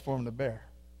too much for him to bear.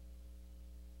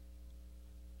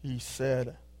 He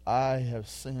said, I have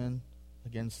sinned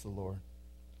against the Lord.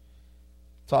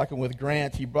 Talking with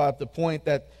Grant, he brought up the point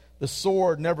that the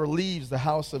sword never leaves the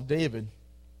house of David.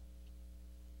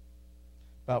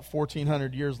 About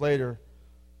 1,400 years later,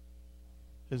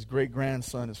 his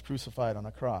great-grandson is crucified on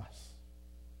a cross.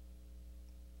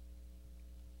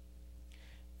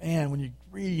 Man, when you're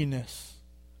reading this,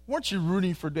 weren't you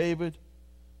rooting for David?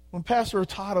 When Pastor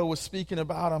Hurtado was speaking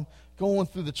about him, going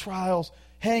through the trials,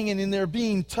 hanging in there,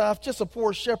 being tough, just a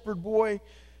poor shepherd boy,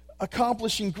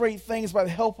 accomplishing great things by the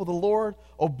help of the Lord,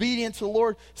 obedient to the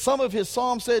Lord. Some of his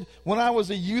psalms said, when I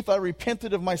was a youth, I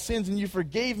repented of my sins, and you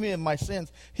forgave me of my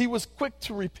sins. He was quick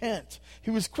to repent. He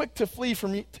was quick to flee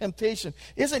from temptation.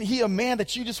 Isn't he a man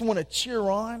that you just want to cheer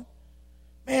on?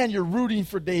 Man, you're rooting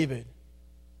for David.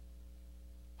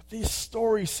 But this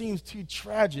story seems too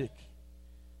tragic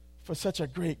for such a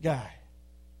great guy.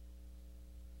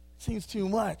 It seems too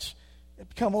much. I've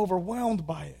become overwhelmed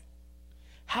by it.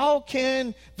 How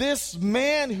can this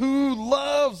man who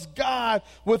loves God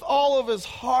with all of his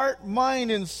heart, mind,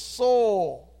 and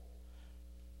soul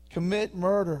commit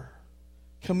murder,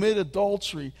 commit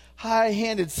adultery,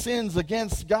 high-handed sins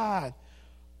against God?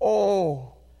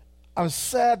 Oh, I'm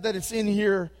sad that it's in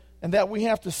here and that we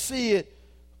have to see it,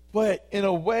 but in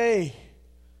a way,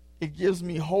 it gives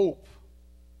me hope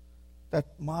that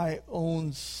my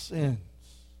own sins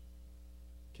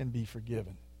can be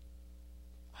forgiven.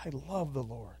 I love the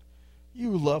Lord.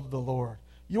 You love the Lord.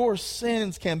 Your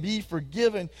sins can be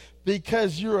forgiven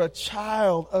because you're a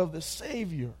child of the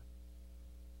Savior.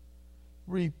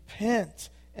 Repent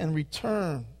and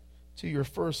return to your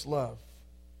first love.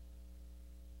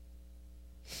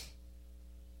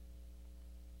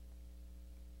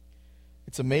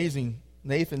 It's amazing.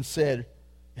 Nathan said,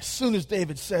 as soon as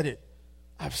David said it,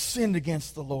 I've sinned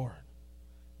against the Lord.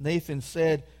 Nathan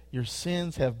said, your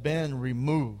sins have been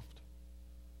removed.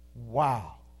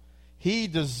 Wow. He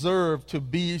deserved to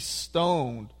be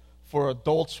stoned for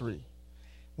adultery.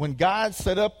 When God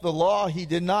set up the law, he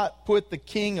did not put the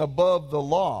king above the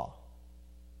law.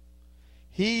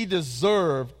 He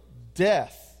deserved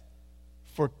death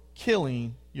for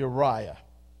killing Uriah.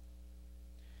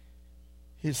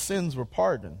 His sins were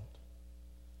pardoned,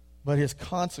 but his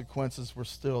consequences were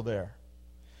still there.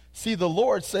 See, the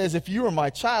Lord says, if you are my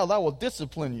child, I will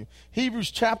discipline you.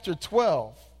 Hebrews chapter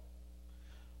 12.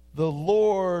 The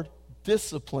Lord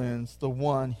disciplines the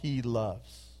one he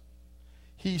loves.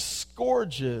 He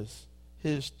scourges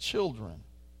his children.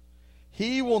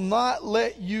 He will not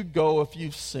let you go if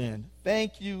you've sinned.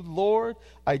 Thank you, Lord.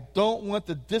 I don't want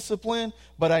the discipline,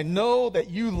 but I know that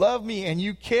you love me and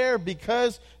you care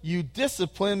because you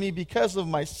discipline me because of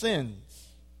my sins.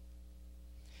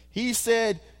 He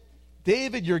said,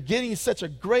 David, you're getting such a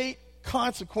great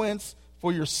consequence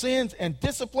for your sins and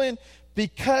discipline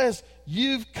because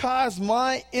you've caused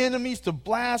my enemies to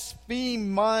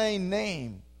blaspheme my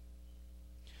name.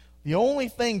 The only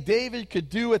thing David could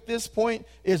do at this point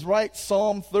is write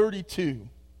Psalm 32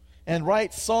 and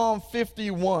write Psalm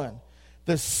 51.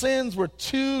 The sins were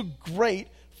too great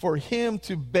for him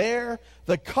to bear.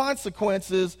 The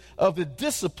consequences of the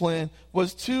discipline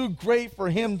was too great for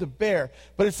him to bear.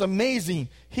 But it's amazing.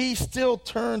 He still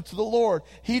turned to the Lord.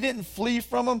 He didn't flee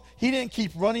from him. He didn't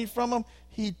keep running from him.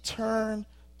 He turned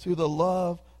to the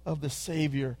love of the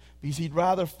Savior because he'd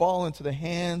rather fall into the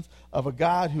hands of a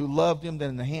God who loved him than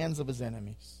in the hands of his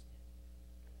enemies.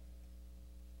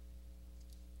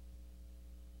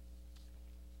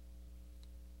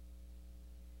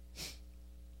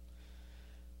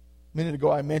 A minute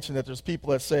ago I mentioned that there's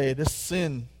people that say this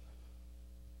sin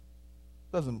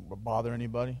doesn't bother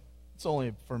anybody. It's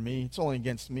only for me. It's only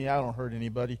against me. I don't hurt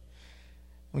anybody.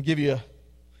 I'm going to give you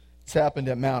it's happened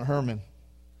at Mount Hermon.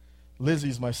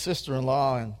 Lizzie's my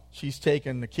sister-in-law, and she's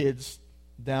taking the kids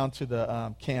down to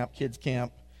the kids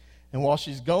camp. And while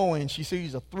she's going, she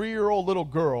sees a 3-year-old little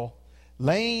girl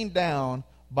laying down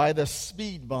by the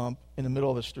speed bump in the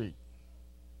middle of the street.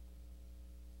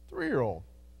 3-year-old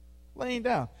laying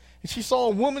down. And she saw a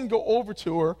woman go over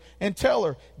to her and tell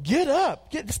her, "Get up.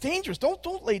 It's dangerous.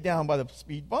 Don't lay down by the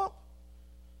speed bump."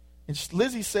 And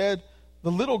Lizzie said,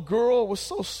 the little girl was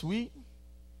so sweet.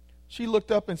 She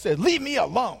looked up and said, "Leave me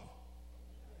alone.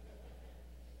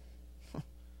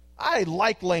 I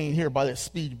like laying here by this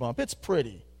speed bump. It's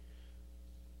pretty."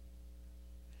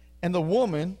 And the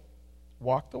woman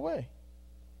walked away.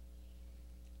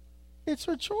 It's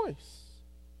her choice.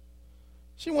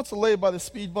 She wants to lay by the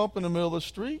speed bump in the middle of the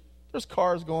street. There's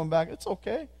cars going back. It's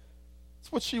okay.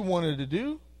 It's what she wanted to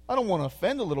do. I don't want to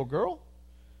offend a little girl.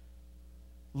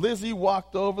 Lizzie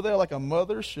walked over there like a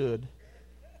mother should,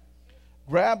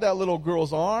 grabbed that little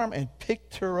girl's arm and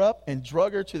picked her up and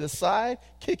drug her to the side,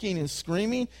 kicking and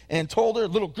screaming, and told her,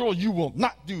 "Little girl, you will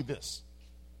not do this.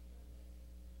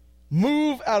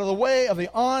 Move out of the way of the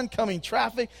oncoming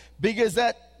traffic, because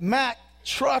that Mack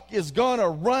truck is going to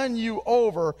run you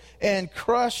over and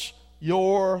crush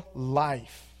your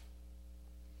life."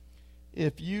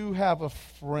 If you have a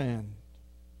friend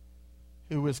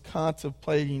who is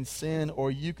contemplating sin,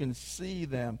 or you can see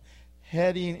them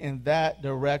heading in that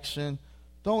direction,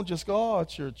 don't just go, "Oh,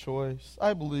 it's your choice.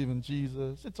 I believe in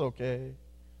Jesus. It's okay."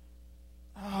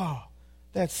 Oh,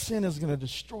 that sin is going to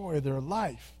destroy their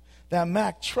life. That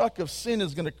Mack truck of sin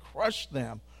is going to crush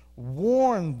them.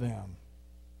 Warn them.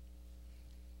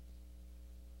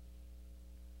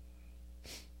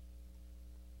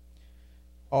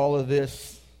 All of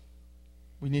this,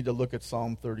 we need to look at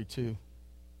Psalm 32.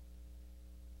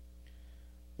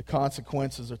 The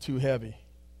consequences are too heavy.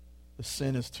 The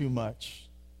sin is too much.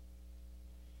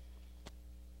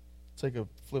 Take a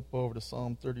flip over to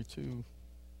Psalm 32.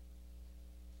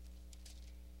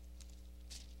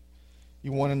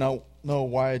 You want to know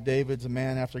why David's a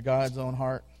man after God's own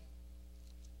heart?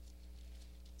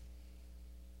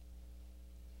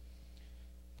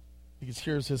 Because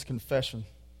here's his confession.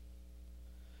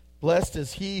 "Blessed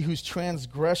is he whose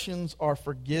transgressions are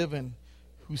forgiven,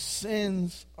 whose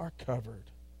sins are covered.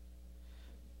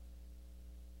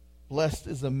 Blessed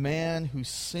is the man whose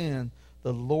sin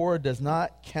the Lord does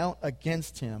not count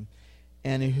against him,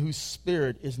 and in whose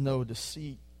spirit is no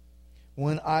deceit.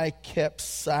 When I kept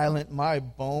silent, my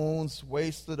bones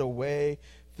wasted away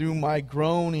through my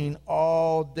groaning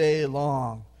all day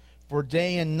long. For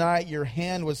day and night your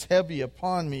hand was heavy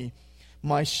upon me.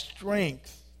 My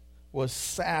strength was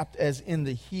sapped as in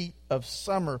the heat of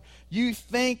summer." You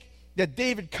think that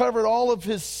David covered all of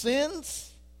his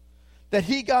sins? That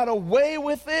he got away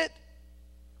with it?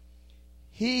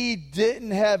 He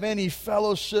didn't have any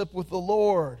fellowship with the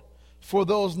Lord. For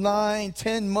those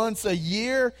 9-10 months a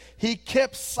year, he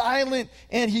kept silent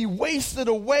and he wasted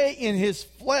away in his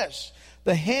flesh.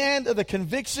 The hand of the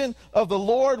conviction of the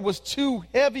Lord was too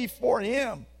heavy for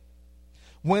him.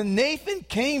 When Nathan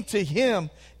came to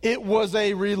him, it was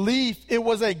a relief. It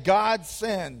was a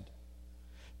godsend.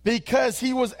 Because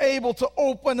he was able to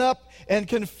open up and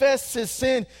confess his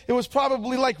sin. It was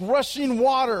probably like rushing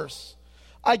waters.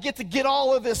 I get to get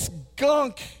all of this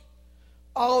gunk,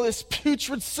 all of this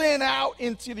putrid sin out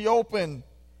into the open.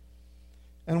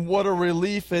 And what a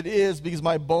relief it is, because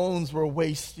my bones were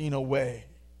wasting away.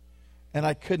 And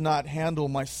I could not handle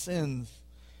my sins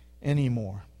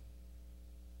anymore.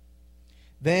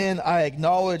 Then I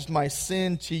acknowledged my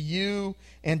sin to you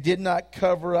and did not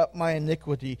cover up my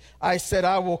iniquity. I said,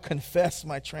 I will confess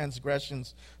my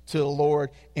transgressions to the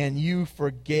Lord, and you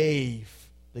forgave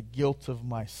the guilt of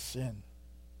my sin.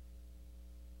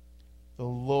 The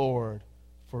Lord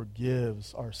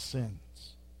forgives our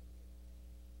sins.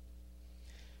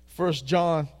 1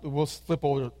 John, we'll flip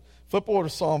over to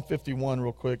Psalm 51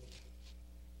 real quick.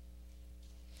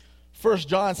 1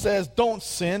 John says, don't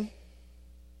sin.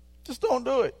 Just don't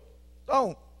do it.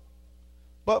 Don't.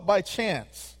 But by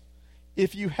chance,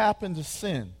 if you happen to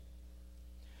sin,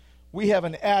 we have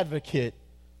an advocate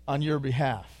on your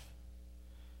behalf.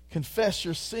 Confess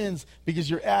your sins, because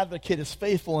your advocate is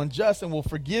faithful and just and will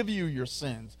forgive you your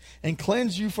sins and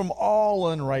cleanse you from all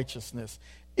unrighteousness.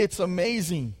 It's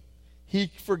amazing.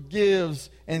 He forgives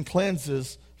and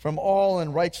cleanses from all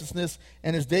unrighteousness,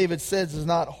 and as David says, does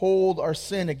not hold our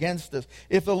sin against us.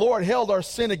 If the Lord held our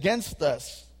sin against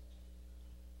us,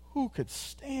 who could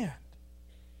stand?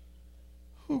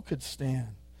 Who could stand?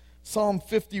 Psalm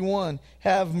 51,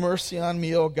 have mercy on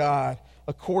me, O God,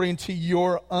 according to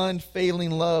your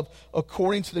unfailing love,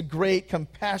 according to the great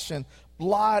compassion.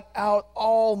 blot out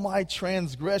all my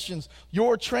transgressions.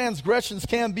 Your transgressions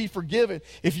can be forgiven.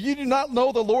 If you do not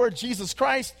know the Lord Jesus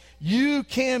Christ, you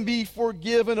can be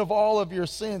forgiven of all of your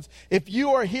sins. If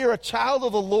you are here a child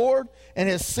of the Lord and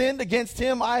has sinned against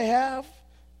him, I have,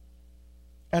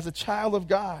 as a child of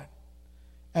God,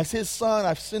 as his son,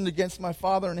 I've sinned against my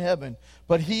Father in heaven,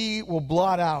 but he will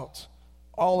blot out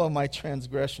all of my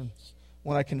transgressions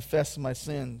when I confess my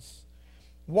sins.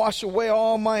 Wash away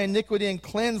all my iniquity and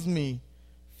cleanse me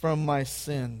from my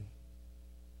sin.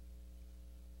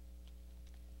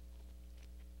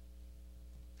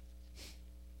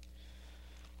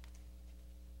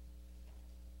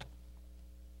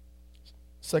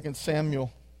 Second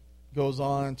Samuel goes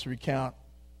on to recount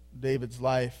David's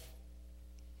life.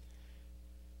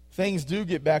 Things do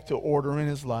get back to order in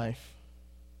his life,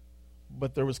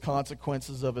 but there was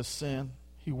consequences of his sin.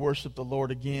 He worshiped the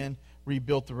Lord again,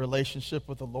 rebuilt the relationship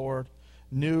with the Lord,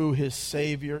 knew his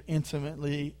Savior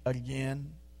intimately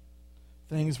again.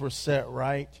 Things were set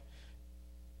right.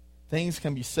 Things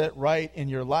can be set right in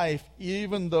your life,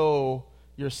 even though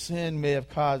your sin may have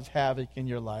caused havoc in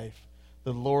your life.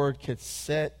 The Lord could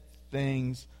set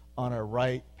things on a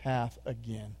right path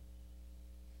again.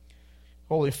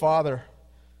 Holy Father,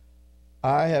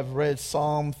 I have read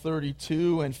Psalm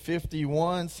 32 and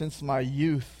 51 since my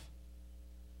youth,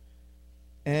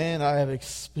 and I have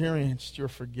experienced your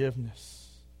forgiveness.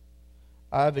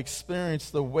 I have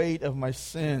experienced the weight of my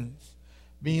sins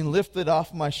being lifted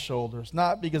off my shoulders,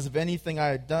 not because of anything I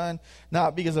had done,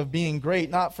 not because of being great,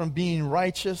 not from being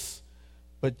righteous,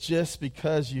 but just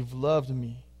because you've loved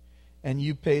me and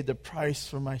you paid the price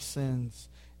for my sins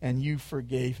and you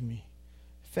forgave me.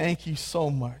 Thank you so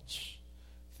much.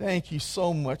 Thank you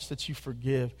so much that you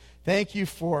forgive. Thank you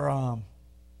for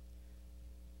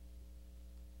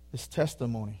this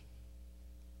testimony.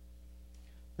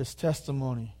 This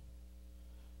testimony.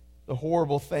 The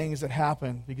horrible things that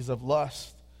happen because of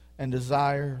lust and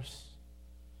desires.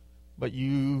 But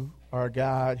you are a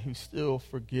God who still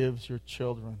forgives your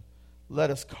children. Let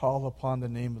us call upon the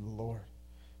name of the Lord.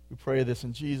 We pray this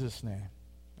in Jesus' name.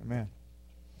 Amen.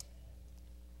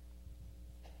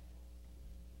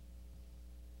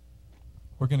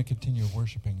 We're going to continue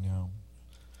worshiping now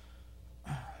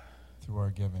through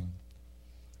our giving.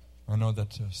 I know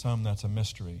that to some that's a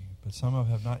mystery, but some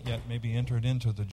have not yet maybe entered into the